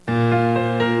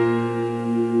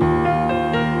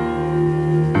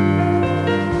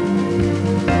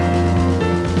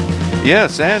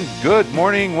Yes, and good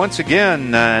morning once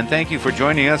again, and thank you for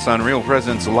joining us on Real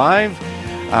Presence Live.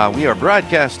 We are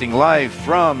broadcasting live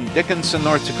from Dickinson,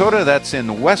 North Dakota. That's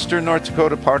in western North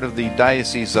Dakota, part of the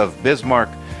Diocese of Bismarck.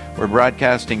 We're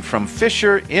broadcasting from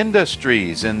Fisher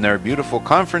Industries in their beautiful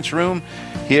conference room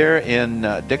here in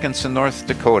Dickinson, North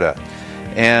Dakota.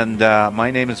 And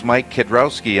my name is Mike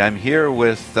Kidrowski. I'm here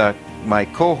with my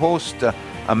co-host,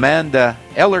 Amanda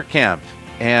Ellerkamp.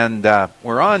 And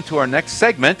we're on to our next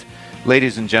segment,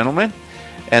 ladies and gentlemen,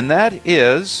 and that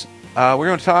is we're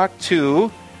going to talk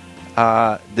to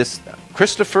this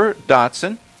Christopher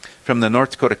Dotson from the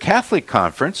North Dakota Catholic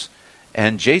Conference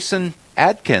and Jason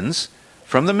Adkins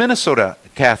from the Minnesota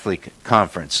Catholic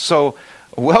Conference. So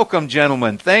welcome,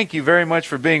 gentlemen. Thank you very much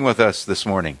for being with us this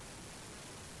morning.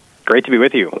 Great to be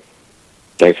with you.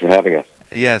 Thanks for having us.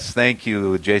 Yes, thank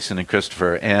you, Jason and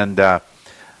Christopher. And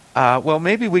well,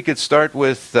 maybe we could start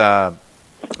with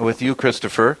you,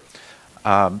 Christopher.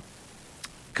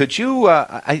 Could you?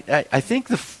 I think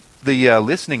the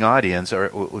listening audience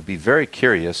would be very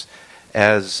curious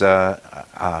as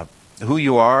who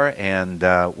you are and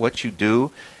what you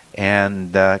do,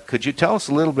 and could you tell us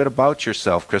a little bit about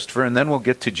yourself, Christopher, and then we'll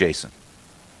get to Jason.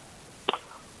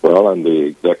 Well, I'm the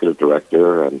executive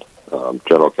director and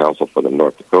general counsel for the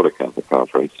North Dakota Catholic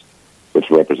Conference,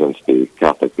 which represents the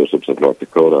Catholic bishops of North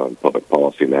Dakota on public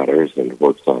policy matters and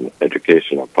works on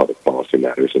education on public policy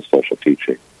matters and social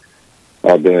teaching.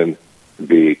 I've been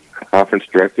the conference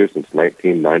director since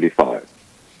 1995.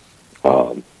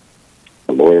 A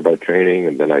lawyer by training,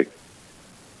 and then I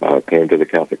came to the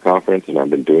Catholic Conference, and I've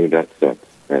been doing that since,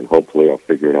 and hopefully I'll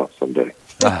figure it out someday.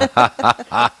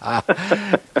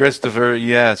 Christopher,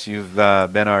 yes, you've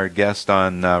been our guest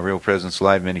on Real Presence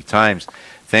Live many times.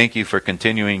 Thank you for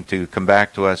continuing to come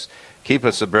back to us. Keep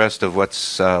us abreast of what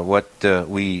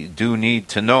we do need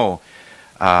to know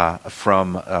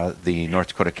from the North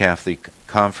Dakota Catholic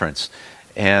Conference.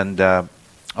 And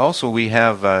also we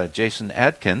have Jason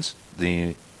Adkins,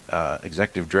 the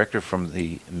executive director from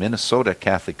the Minnesota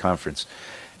Catholic Conference.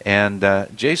 And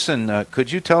Jason,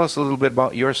 could you tell us a little bit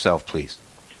about yourself, please?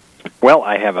 Well,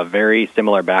 I have a very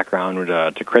similar background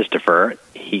to Christopher.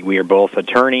 We are both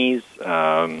attorneys.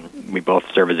 We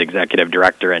both serve as executive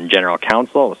director and general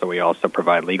counsel, so we also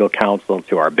provide legal counsel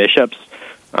to our bishops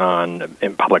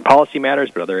in public policy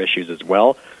matters, but other issues as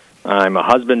well. I'm a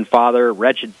husband, father,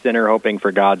 wretched sinner hoping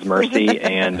for God's mercy,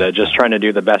 and just trying to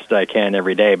do the best I can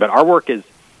every day. But our work is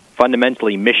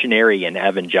fundamentally missionary and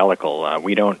evangelical.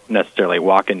 We don't necessarily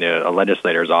walk into a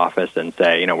legislator's office and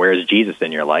say, where's Jesus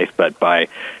in your life? But by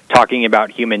talking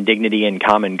about human dignity and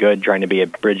common good, trying to be a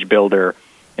bridge builder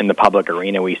in the public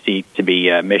arena, we seek to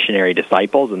be missionary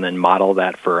disciples and then model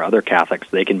that for other Catholics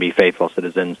so they can be faithful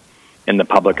citizens in the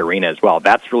public arena as well.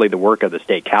 That's really the work of the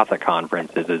State Catholic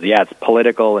Conference it's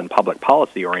political and public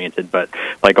policy oriented, but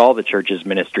like all the church's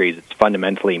ministries, it's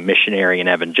fundamentally missionary and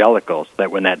evangelical, so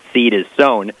that when that seed is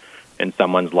sown in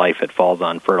someone's life, it falls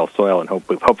on fertile soil, and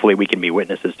hopefully we can be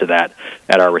witnesses to that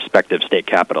at our respective state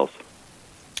capitals.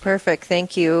 Perfect.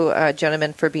 Thank you,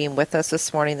 gentlemen, for being with us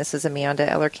this morning. This is Amanda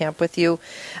Ellerkamp with you.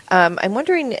 I'm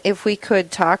wondering if we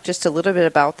could talk just a little bit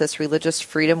about this Religious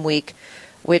Freedom Week,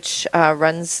 which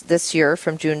runs this year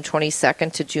from June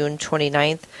 22nd to June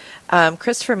 29th.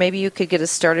 Christopher, maybe you could get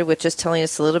us started with just telling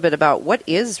us a little bit about what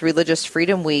is Religious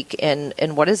Freedom Week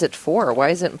and what is it for? Why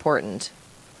is it important?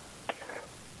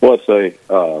 Well, it's the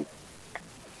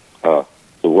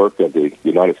work of the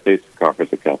United States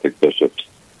Conference of Catholic Bishops,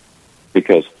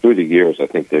 because through the years, I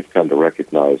think they've come to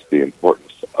recognize the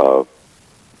importance of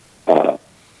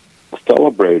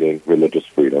celebrating religious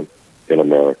freedom in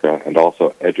America and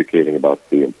also educating about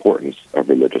the importance of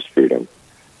religious freedom.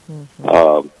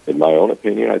 Mm-hmm. In my own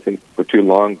opinion, I think for too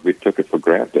long we took it for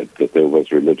granted that there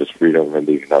was religious freedom in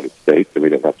the United States and we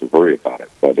didn't have to worry about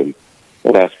it. But in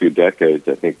the last few decades,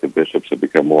 I think the bishops have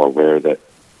become more aware that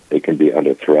it can be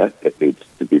under threat. It needs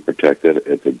to be protected.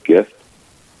 It's a gift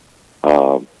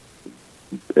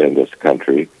in this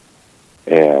country,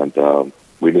 and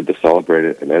we need to celebrate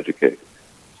it and educate.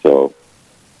 So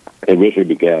it originally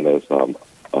began as a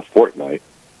fortnight.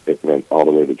 It went all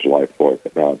the way to July 4th,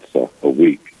 but now it's a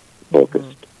week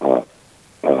focused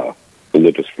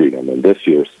religious freedom. And this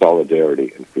year,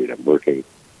 solidarity and freedom, looking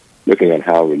on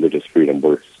how religious freedom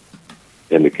works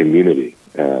in the community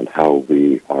and how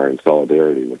we are in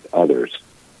solidarity with others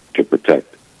to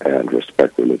protect and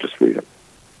respect religious freedom.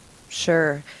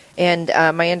 Sure. And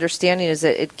my understanding is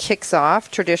that it kicks off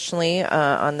traditionally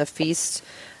on the feast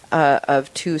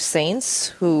of two saints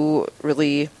who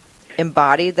really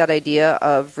embodied that idea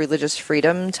of religious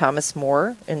freedom, Thomas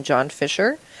More and John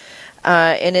Fisher.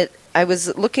 And I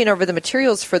was looking over the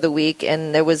materials for the week,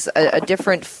 and there was a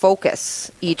different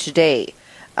focus each day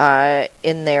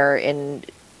in there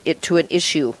to an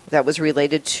issue that was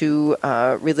related to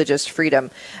religious freedom.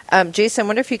 Jason, I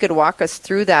wonder if you could walk us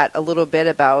through that a little bit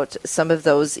about some of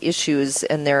those issues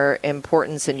and their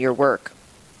importance in your work.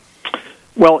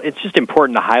 Well, it's just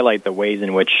important to highlight the ways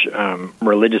in which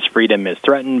religious freedom is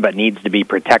threatened but needs to be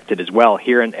protected as well.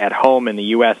 Here at home in the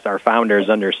U.S., our founders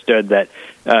understood that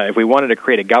if we wanted to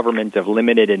create a government of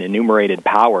limited and enumerated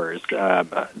powers,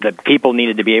 that people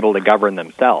needed to be able to govern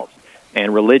themselves.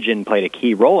 And religion played a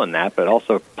key role in that, but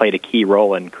also played a key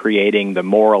role in creating the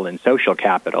moral and social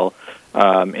capital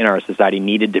in our society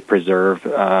needed to preserve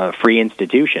free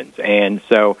institutions. And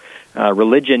so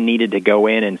religion needed to go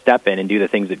in and step in and do the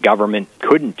things that government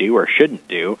couldn't do or shouldn't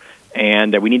do,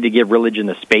 and we need to give religion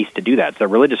the space to do that. So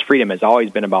religious freedom has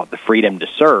always been about the freedom to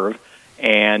serve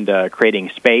and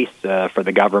creating space for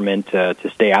the government to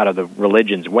stay out of the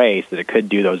religion's way so that it could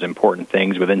do those important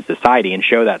things within society and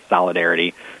show that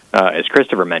solidarity, as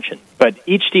Christopher mentioned. But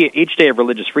each day of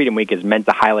Religious Freedom Week is meant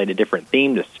to highlight a different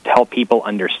theme to help people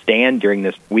understand during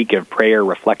this week of prayer,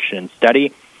 reflection, and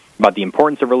study about the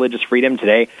importance of religious freedom.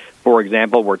 Today, for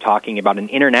example, we're talking about an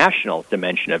international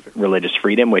dimension of religious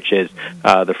freedom, which is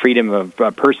the freedom of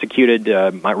persecuted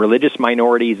religious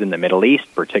minorities in the Middle East,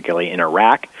 particularly in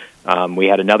Iraq. We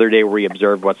had another day where we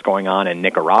observed what's going on in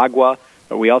Nicaragua.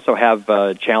 But we also have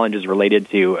challenges related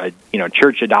to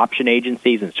church adoption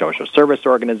agencies and social service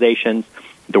organizations,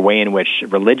 the way in which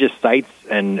religious sites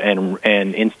and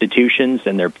institutions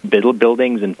and their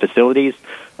buildings and facilities,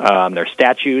 their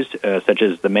statues, such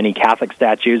as the many Catholic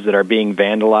statues that are being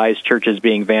vandalized, churches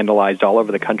being vandalized all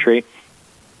over the country.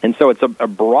 And so it's a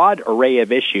broad array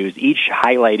of issues, each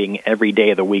highlighting every day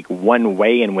of the week one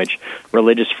way in which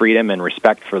religious freedom and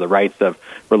respect for the rights of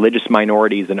religious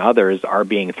minorities and others are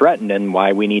being threatened, and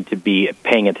why we need to be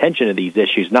paying attention to these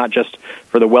issues, not just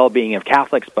for the well-being of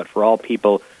Catholics, but for all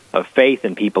people of faith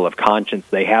and people of conscience.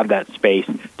 They have that space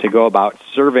to go about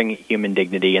serving human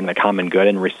dignity and the common good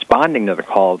and responding to the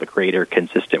call of the Creator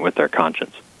consistent with their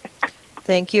conscience.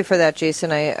 Thank you for that,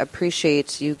 Jason. I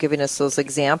appreciate you giving us those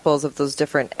examples of those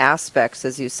different aspects,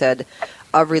 as you said,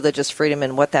 of religious freedom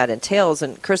and what that entails.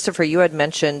 And Christopher, you had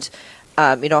mentioned,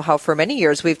 how for many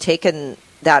years we've taken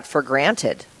that for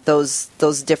granted, those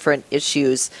different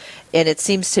issues. And it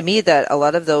seems to me that a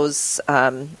lot of those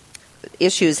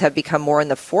issues have become more in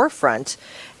the forefront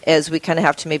as we kind of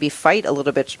have to maybe fight a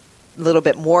little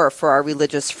bit more for our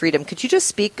religious freedom. Could you just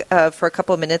speak for a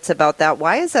couple of minutes about that?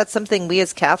 Why is that something we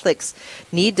as Catholics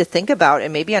need to think about,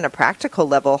 and maybe on a practical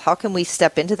level, how can we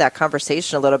step into that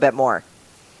conversation a little bit more?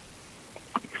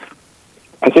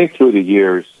 I think through the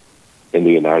years in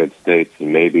the United States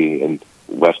and maybe in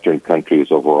Western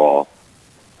countries overall,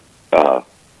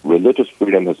 religious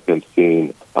freedom has been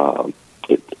seen,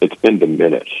 it's been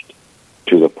diminished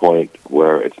to the point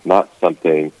where it's not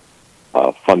something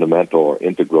fundamental or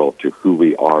integral to who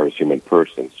we are as human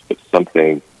persons. It's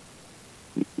something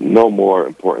no more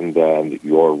important than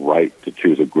your right to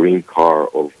choose a green car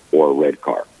or a red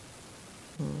car.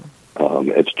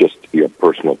 It's just your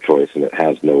personal choice, and it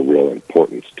has no real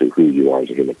importance to who you are as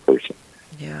a human person.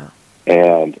 Yeah.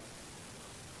 And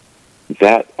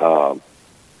that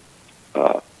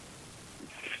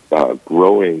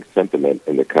growing sentiment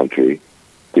in the country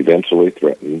eventually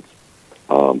threatens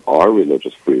our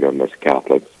religious freedom as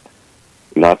Catholics,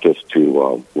 not just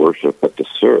to worship, but to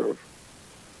serve.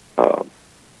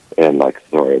 And like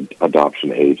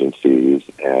adoption agencies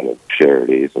and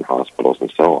charities and hospitals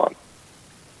and so on.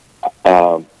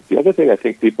 The other thing I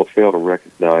think people fail to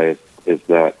recognize is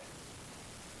that,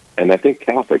 and I think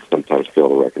Catholics sometimes fail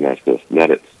to recognize this,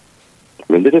 that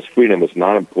religious freedom is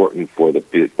not important for the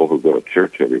people who go to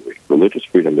church every week. Religious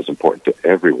freedom is important to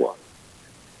everyone,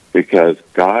 because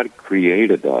God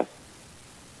created us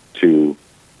to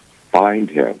find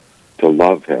Him, to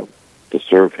love Him, to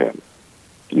serve Him,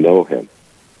 to know Him.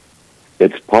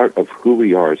 It's part of who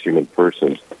we are as human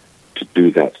persons to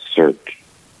do that search.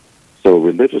 So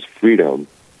religious freedom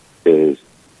is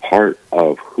part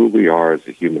of who we are as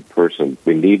a human person.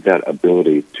 We need that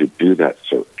ability to do that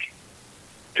search,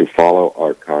 to follow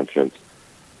our conscience,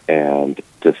 and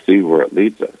to see where it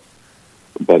leads us.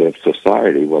 But if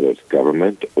society, whether it's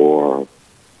government or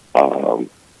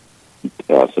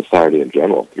society in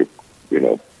general, through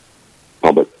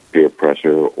public peer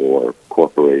pressure or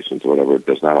corporations or whatever,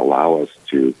 does not allow us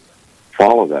to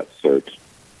follow that search,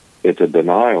 it's a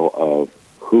denial of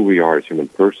who we are as human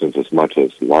persons, as much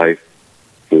as life,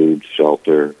 food,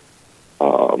 shelter,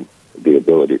 the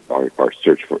ability, our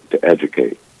search to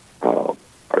educate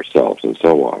ourselves, and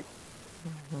so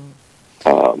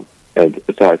on. And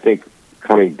so I think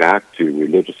coming back to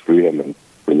religious freedom and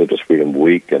Religious Freedom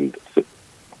Week and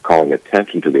calling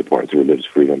attention to the importance of religious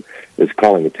freedom is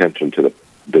calling attention to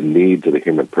the needs of the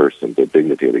human person, the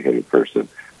dignity of the human person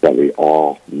that we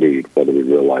all need, whether we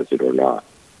realize it or not.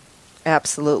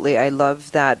 Absolutely. I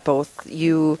love that both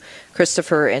you,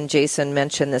 Christopher, and Jason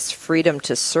mentioned this freedom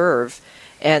to serve,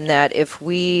 and that if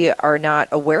we are not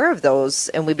aware of those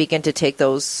and we begin to take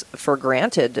those for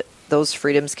granted, those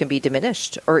freedoms can be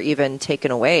diminished or even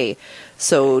taken away.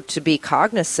 So to be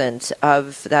cognizant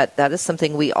of that, that is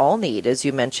something we all need, as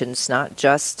you mentioned. It's not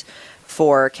just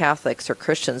for Catholics or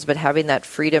Christians, but having that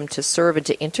freedom to serve and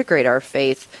to integrate our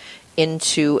faith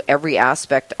into every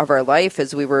aspect of our life.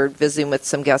 As we were visiting with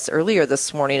some guests earlier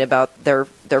this morning about their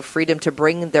freedom to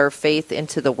bring their faith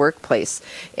into the workplace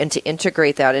and to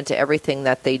integrate that into everything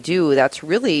that they do. That's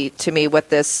really, to me, what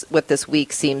this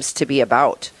week seems to be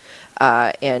about.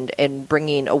 And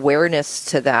bringing awareness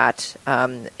to that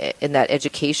in that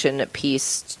education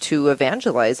piece to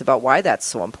evangelize about why that's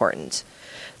so important.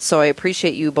 So I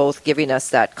appreciate you both giving us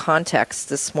that context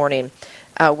this morning.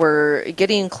 We're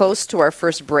getting close to our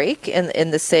first break in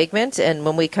the segment, and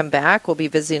when we come back, we'll be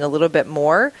visiting a little bit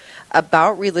more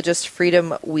about Religious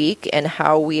Freedom Week and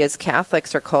how we as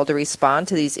Catholics are called to respond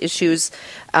to these issues.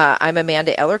 I'm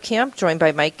Amanda Ellerkamp, joined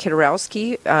by Mike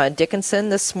Kitarowski Dickinson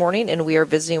this morning, and we are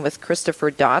visiting with Christopher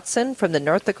Dotson from the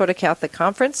North Dakota Catholic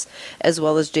Conference, as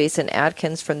well as Jason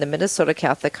Adkins from the Minnesota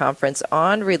Catholic Conference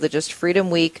on Religious Freedom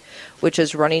Week, which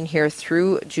is running here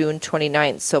through June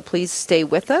 29th. So please stay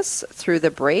with us through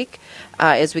the break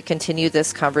as we continue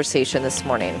this conversation this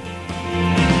morning.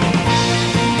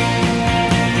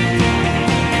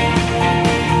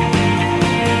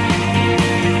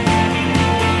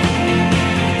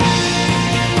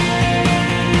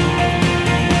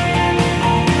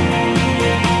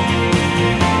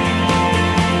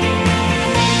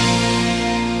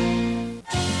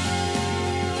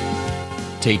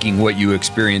 Taking what you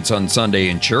experience on Sunday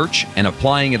in church and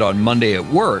applying it on Monday at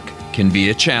work can be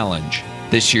a challenge.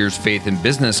 This year's Faith in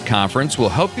Business Conference will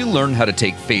help you learn how to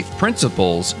take faith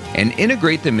principles and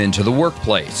integrate them into the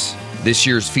workplace. This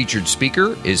year's featured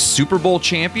speaker is Super Bowl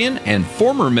champion and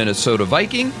former Minnesota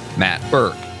Viking, Matt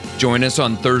Birk. Join us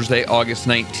on Thursday, August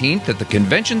 19th at the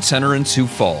Convention Center in Sioux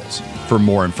Falls. For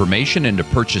more information and to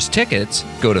purchase tickets,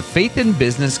 go to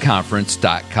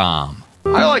faithinbusinessconference.com.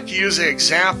 I like to use the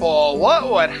example, what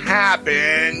would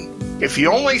happen if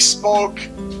you only spoke,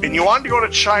 and you wanted to go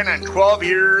to China in 12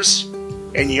 years,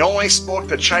 and you only spoke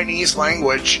the Chinese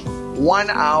language 1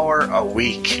 hour a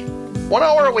week? 1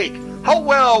 hour a week. How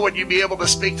well would you be able to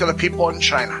speak to the people in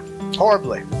China?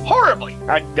 Horribly. Horribly.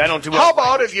 I don't do well. How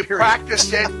about if you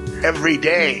practiced it every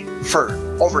day for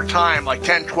over time, like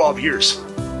 10, 12 years?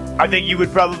 I think you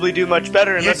would probably do much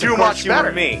better unless, you do of course, much you better.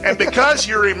 were me. And because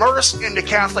you're immersed into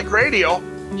Catholic radio,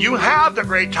 you have the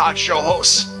great talk show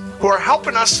hosts who are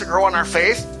helping us to grow in our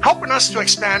faith, helping us to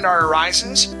expand our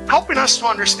horizons, helping us to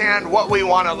understand what we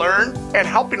want to learn, and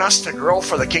helping us to grow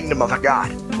for the kingdom of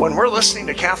God. When we're listening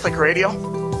to Catholic radio,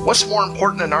 what's more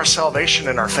important than our salvation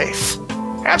and our faith?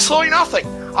 Absolutely nothing.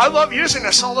 I love using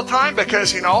this all the time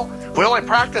because, we only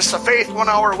practice the faith 1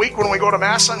 hour a week when we go to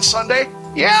Mass on Sunday.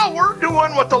 Yeah, we're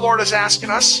doing what the Lord is asking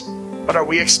us, but are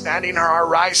we expanding our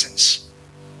horizons?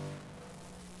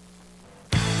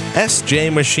 S.J.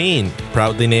 Machine,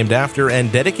 proudly named after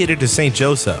and dedicated to St.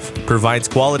 Joseph, provides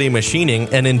quality machining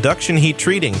and induction heat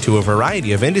treating to a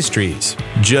variety of industries.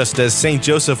 Just as St.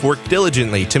 Joseph worked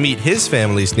diligently to meet his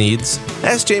family's needs,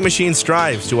 S.J. Machine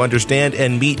strives to understand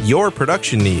and meet your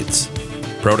production needs.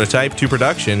 Prototype to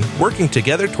production, working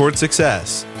together toward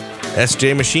success.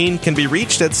 S.J. Machine can be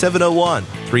reached at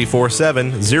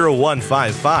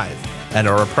 701-347-0155 and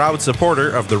are a proud supporter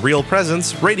of the Real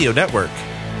Presence Radio Network.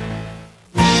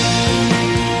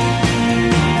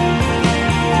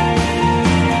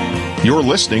 You're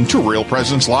listening to Real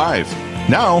Presence Live.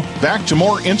 Now, back to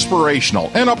more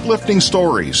inspirational and uplifting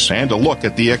stories and a look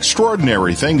at the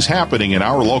extraordinary things happening in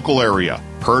our local area.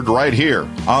 Heard right here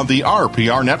on the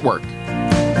RPR Network.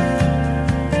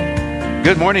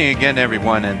 Good morning again,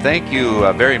 everyone, and thank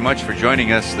you very much for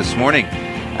joining us this morning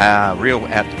at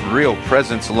Real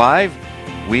Presence Live.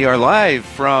 We are live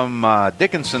from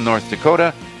Dickinson, North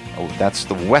Dakota. That's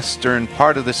the western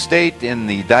part of the state in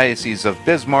the Diocese of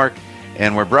Bismarck,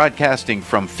 and we're broadcasting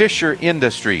from Fisher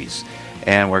Industries.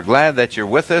 And we're glad that you're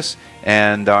with us.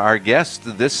 And our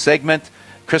guest this segment,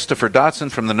 Christopher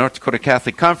Dotson from the North Dakota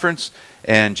Catholic Conference,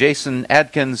 and Jason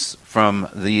Adkins from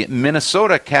the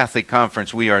Minnesota Catholic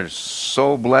Conference. We are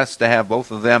so blessed to have both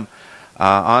of them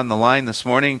on the line this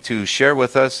morning to share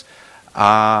with us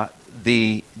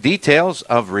the details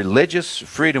of Religious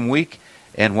Freedom Week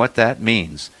and what that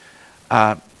means.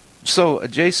 So,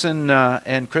 Jason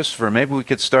and Christopher, maybe we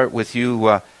could start with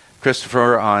you,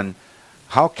 Christopher, on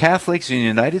how Catholics in the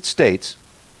United States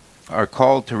are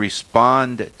called to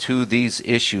respond to these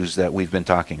issues that we've been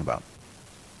talking about.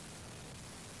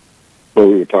 Well,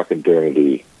 we were talking during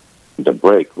the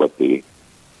break what the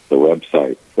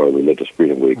website for Religious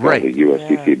Freedom Week, right, the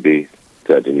USCCB,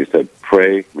 said, and you said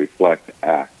pray, reflect,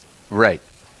 act. Right.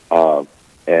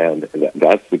 And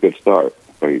that's the good start.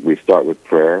 We start with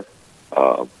prayer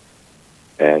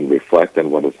and reflect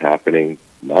on what is happening,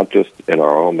 not just in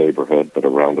our own neighborhood, but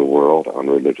around the world on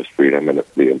religious freedom and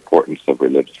the importance of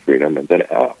religious freedom, and then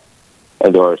act.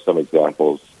 And there are some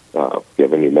examples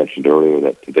given. You mentioned earlier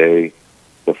that today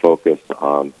the focus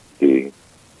on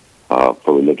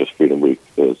for Religious Freedom Week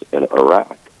is in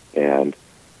Iraq, and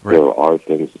there are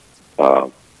things,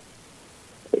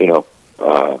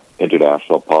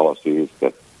 international policies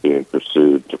that are being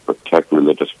pursued to protect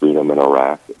religious freedom in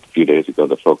Iraq. A few days ago,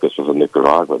 the focus was in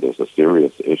Nicaragua. There's a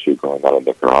serious issue going on in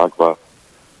Nicaragua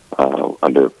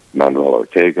under Manuel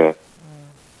Ortega.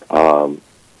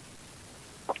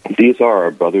 These are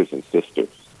our brothers and sisters,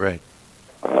 right?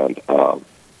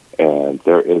 And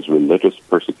there is religious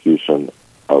persecution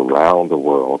around the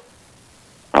world.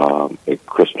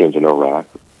 Christians in Iraq,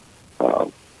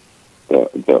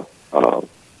 the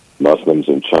Muslims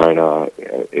in China.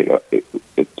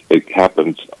 It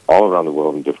happens all around the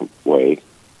world in different ways.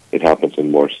 It happens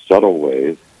in more subtle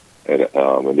ways in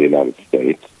the United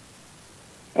States.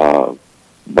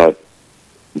 But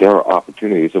there are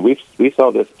opportunities, and we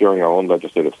saw this during our own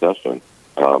legislative session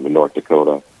in North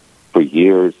Dakota. For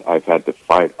years, I've had to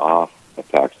fight off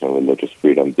attacks on religious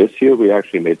freedom. This year, we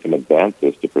actually made some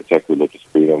advances to protect religious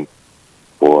freedom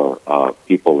for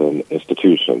people in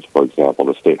institutions. For example,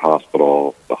 the state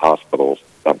hospital, the hospitals,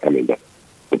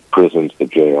 the prisons, the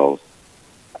jails.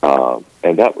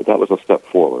 And that was a step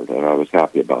forward, and I was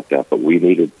happy about that. But we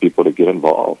needed people to get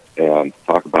involved and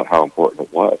talk about how important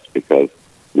it was, because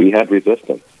we had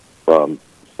resistance from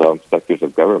some sectors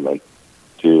of government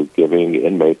to giving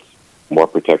inmates more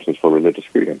protections for religious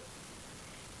freedom.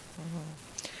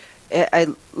 I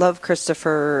love,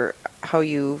 Christopher, how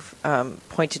you've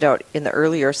pointed out in the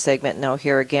earlier segment, now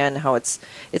here again, how it's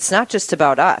not just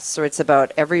about us, or it's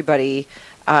about everybody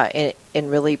in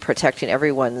really protecting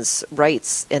everyone's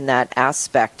rights in that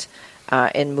aspect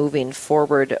and moving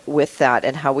forward with that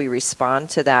and how we respond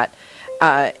to that.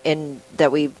 And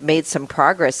that we've made some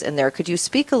progress in there. Could you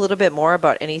speak a little bit more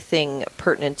about anything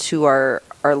pertinent to our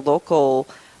local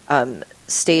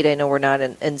state? I know we're not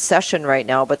in session right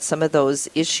now, but some of those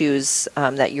issues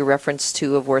that you referenced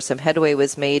to of where some headway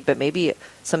was made, but maybe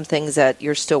some things that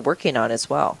you're still working on as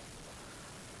well.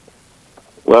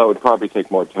 Well, it would probably take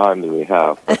more time than we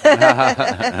have.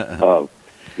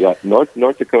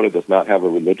 North Dakota does not have a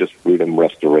Religious Freedom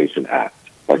Restoration Act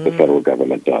like the federal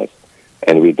government does.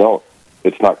 And we don't.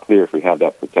 It's not clear if we have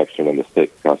that protection in the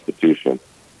state constitution.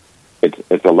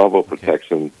 It's a level of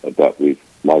protection that we'd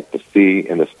like to see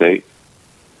in the state.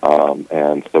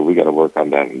 And so we got to work on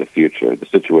that in the future. The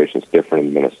situation's different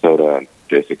in Minnesota, and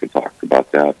Jason could talk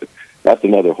about that. But that's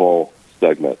another whole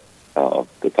segment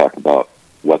to talk about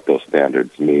what those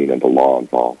standards mean and the law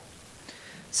involved.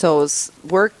 So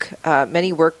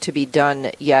many work to be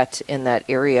done yet in that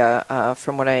area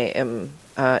from what I am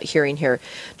hearing here.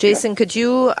 Jason, could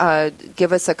you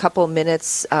give us a couple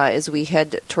minutes as we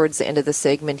head towards the end of the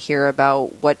segment here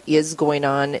about what is going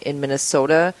on in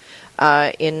Minnesota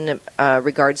in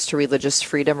regards to religious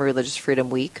freedom or Religious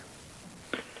Freedom Week?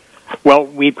 Well,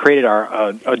 we've created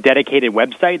a dedicated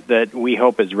website that we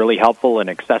hope is really helpful and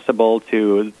accessible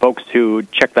to folks who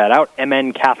check that out,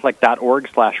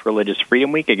 mncatholic.org/Religious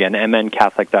Freedom Week. Again,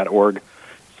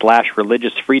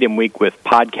 mncatholic.org/Religious Freedom Week, with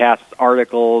podcasts,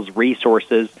 articles,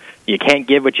 resources. You can't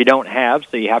give what you don't have,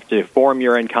 so you have to form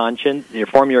your conscience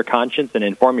and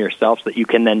inform yourself so that you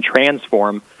can then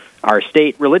transform our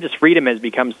state. Religious freedom has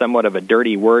become somewhat of a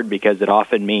dirty word because it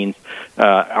often means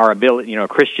our ability,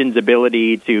 Christians'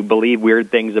 ability to believe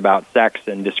weird things about sex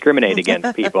and discriminate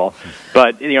against people.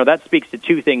 But, that speaks to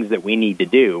two things that we need to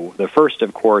do. The first,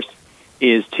 of course,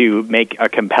 is to make a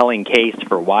compelling case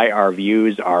for why our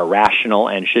views are rational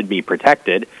and should be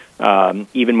protected,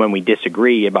 even when we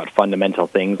disagree about fundamental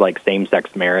things like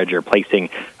same-sex marriage or placing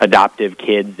adoptive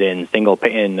kids in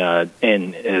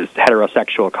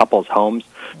heterosexual couples' homes.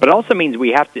 But it also means we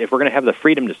have to, if we're going to have the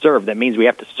freedom to serve, that means we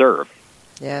have to serve.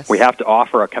 Yes. We have to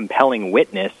offer a compelling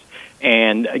witness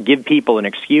and give people an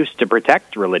excuse to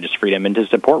protect religious freedom and to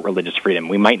support religious freedom.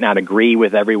 We might not agree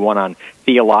with everyone on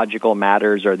theological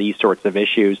matters or these sorts of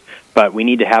issues, but we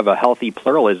need to have a healthy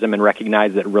pluralism and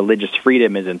recognize that religious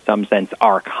freedom is in some sense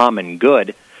our common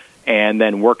good, and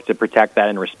then work to protect that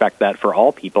and respect that for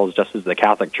all peoples, just as the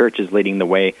Catholic Church is leading the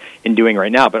way in doing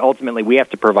right now. But ultimately, we have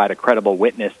to provide a credible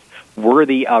witness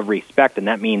worthy of respect, and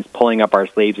that means pulling up our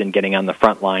sleeves and getting on the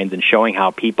front lines and showing how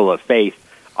people of faith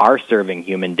are serving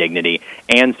human dignity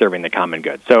and serving the common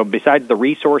good. So besides the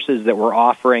resources that we're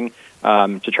offering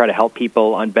to try to help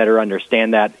people better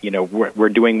understand that, we're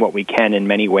doing what we can in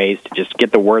many ways to just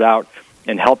get the word out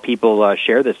and help people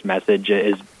share this message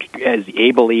as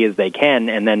ably as they can,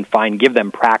 and then give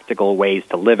them practical ways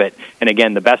to live it. And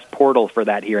again, the best portal for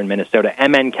that here in Minnesota,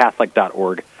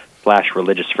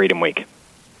 mncatholic.org/Religious Freedom Week.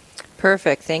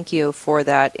 Perfect. Thank you for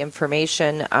that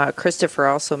information. Christopher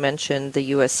also mentioned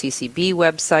the USCCB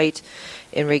website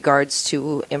in regards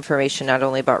to information not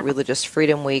only about Religious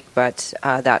Freedom Week, but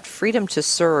that freedom to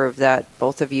serve that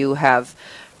both of you have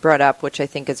brought up, which I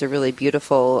think is a really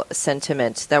beautiful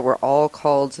sentiment, that we're all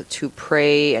called to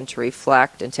pray and to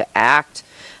reflect and to act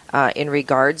in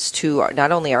regards to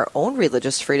not only our own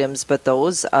religious freedoms, but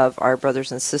those of our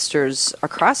brothers and sisters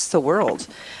across the world.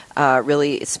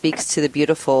 Really speaks to the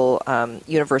beautiful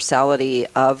universality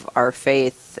of our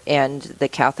faith and the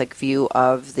Catholic view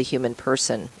of the human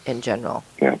person in general.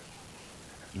 Yeah.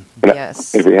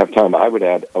 Yes. If we have time, I would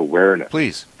add awareness.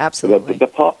 Please. Absolutely. The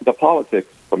politics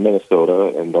from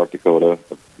Minnesota and North Dakota,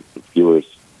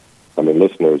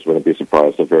 listeners wouldn't be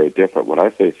surprised, are very different. What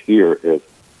I face here is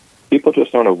people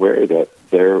just aren't aware that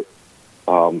their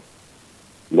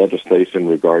legislation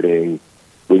regarding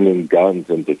bringing guns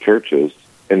into churches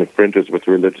infringes with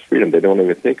religious freedom. They don't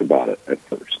even think about it at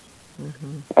first.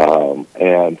 Mm-hmm.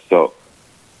 And so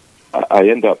I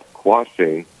end up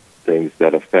quashing things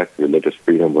that affect religious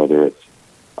freedom, whether it's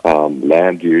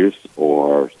land use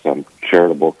or some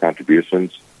charitable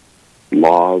contributions,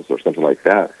 laws, or something like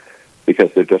that,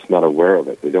 because they're just not aware of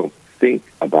it. They don't think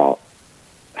about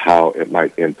how it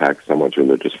might impact someone's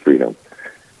religious freedom.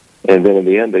 And then in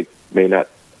the end, they may not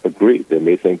agree. They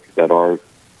may think that our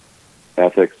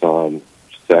ethics on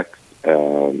sex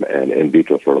and in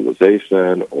vitro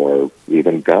fertilization or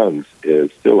even guns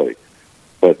is silly.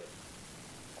 But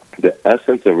the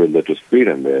essence of religious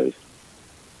freedom is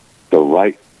the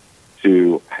right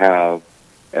to have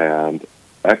and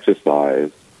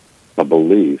exercise a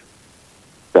belief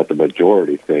that the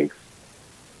majority thinks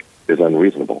is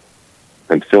unreasonable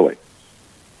and silly.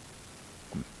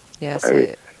 Yes.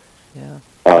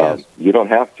 You don't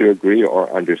have to agree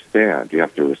or understand. You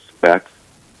have to respect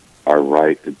our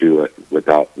right to do it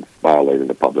without violating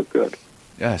the public good.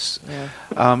 Yes. Yeah.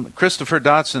 Christopher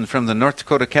Dotson from the North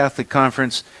Dakota Catholic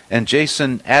Conference and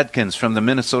Jason Adkins from the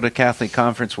Minnesota Catholic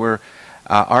Conference were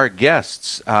our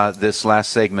guests this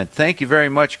last segment. Thank you very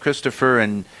much, Christopher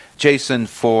and Jason,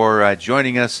 for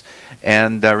joining us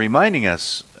and reminding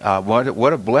us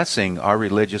what a blessing our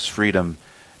religious freedom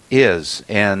is.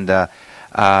 And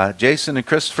Jason and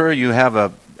Christopher, you have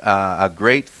a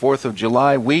great 4th of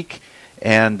July week.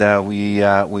 And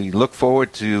we look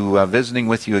forward to visiting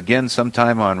with you again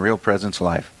sometime on Real Presence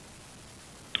Live.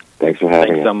 Thanks for having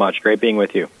me. Thanks so much. Great being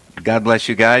with you. God bless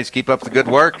you guys. Keep up the good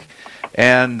work.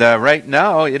 And right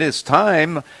now it is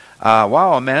time.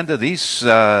 Wow, Amanda, these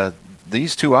 2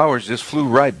 hours just flew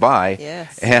right by.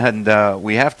 Yes. And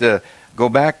we have to go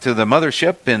back to the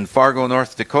mothership in Fargo,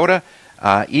 North Dakota.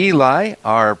 Eli,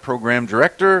 our program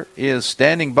director, is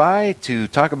standing by to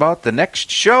talk about the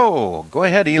next show. Go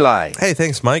ahead, Eli. Hey,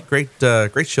 thanks, Mike. Great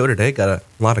show today. Got a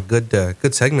lot of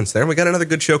good segments there. We got another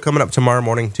good show coming up tomorrow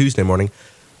morning, Tuesday morning,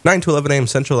 9 to 11 a.m.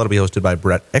 Central. That'll be hosted by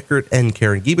Brett Eckert and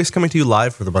Karen Giebes, coming to you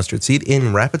live from the Mustard Seed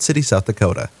in Rapid City, South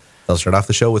Dakota. They'll start off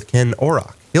the show with Ken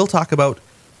Orrock. He'll talk about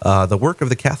the work of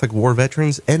the Catholic War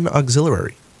Veterans and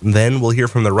Auxiliary. Then we'll hear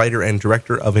from the writer and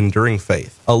director of Enduring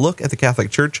Faith, a look at the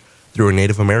Catholic Church through a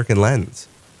Native American lens.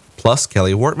 Plus,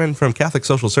 Kelly Wortman from Catholic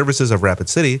Social Services of Rapid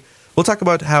City will talk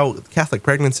about how Catholic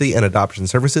pregnancy and adoption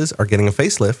services are getting a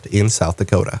facelift in South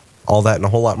Dakota. All that and a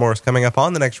whole lot more is coming up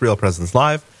on the next Real Presence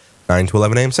Live, 9 to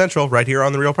 11 a.m. Central, right here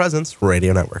on the Real Presence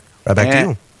Radio Network. Right back to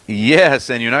you. Yes,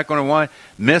 and you're not going to want to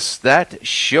miss that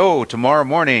show tomorrow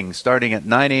morning, starting at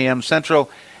 9 a.m.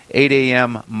 Central, 8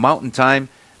 a.m. Mountain Time.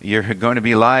 You're going to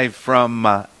be live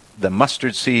from the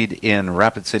Mustard Seed in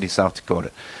Rapid City, South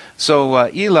Dakota. So,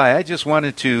 Eli, I just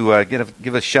wanted to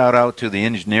give a shout-out to the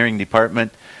engineering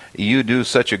department. You do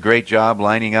such a great job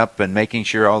lining up and making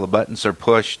sure all the buttons are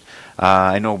pushed.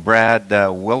 I know Brad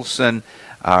Wilson,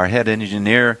 our head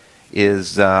engineer,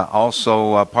 is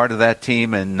also part of that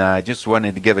team, and I just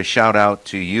wanted to give a shout out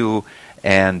to you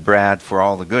and Brad for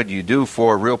all the good you do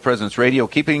for Real Presence Radio,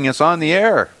 keeping us on the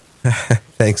air.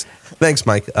 Thanks,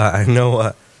 Mike. I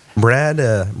know Brad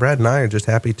and I are just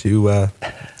happy to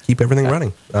keep everything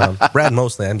running. Brad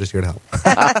mostly. I'm just here to help.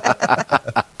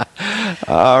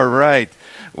 All right.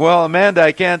 Well, Amanda,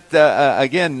 I can't,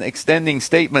 again, extending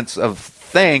statements of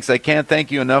thanks. I can't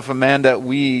thank you enough, Amanda.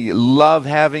 We love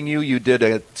having you. You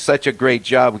did such a great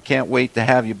job. We can't wait to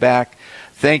have you back.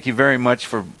 Thank you very much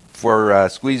for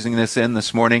squeezing this in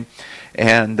this morning,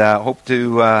 and hope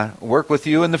to work with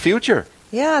you in the future.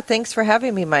 Yeah, thanks for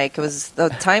having me, Mike.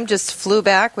 The time just flew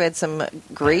back. We had some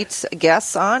great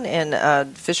guests on,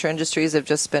 and Fisher Industries have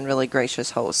just been really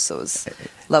gracious hosts. So it was a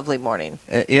lovely morning.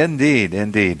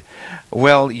 Indeed.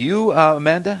 Well, you,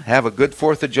 Amanda, have a good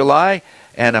 4th of July,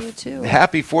 and a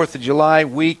happy 4th of July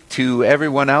week to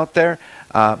everyone out there.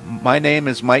 My name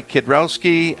is Mike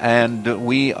Kidrowski, and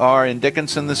we are in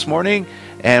Dickinson this morning,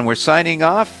 and we're signing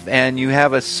off, and you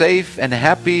have a safe and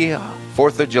happy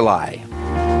 4th of July.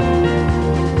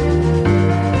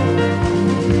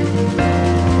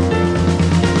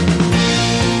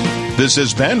 This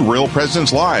has been Real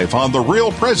Presence Live on the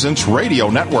Real Presence Radio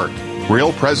Network.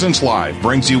 Real Presence Live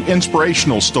brings you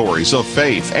inspirational stories of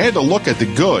faith and a look at the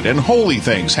good and holy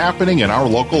things happening in our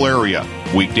local area.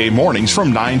 Weekday mornings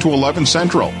from 9 to 11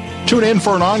 Central. Tune in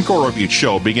for an encore of each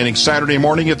show beginning Saturday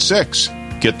morning at 6.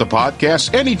 Get the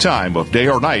podcast any time of day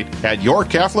or night at your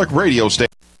Catholic radio station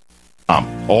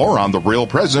or on the Real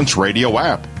Presence Radio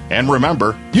app. And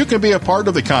remember, you can be a part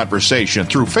of the conversation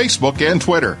through Facebook and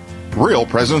Twitter. Real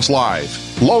Presence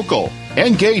Live. Local,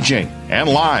 engaging, and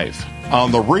live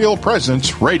on the Real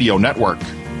Presence Radio Network.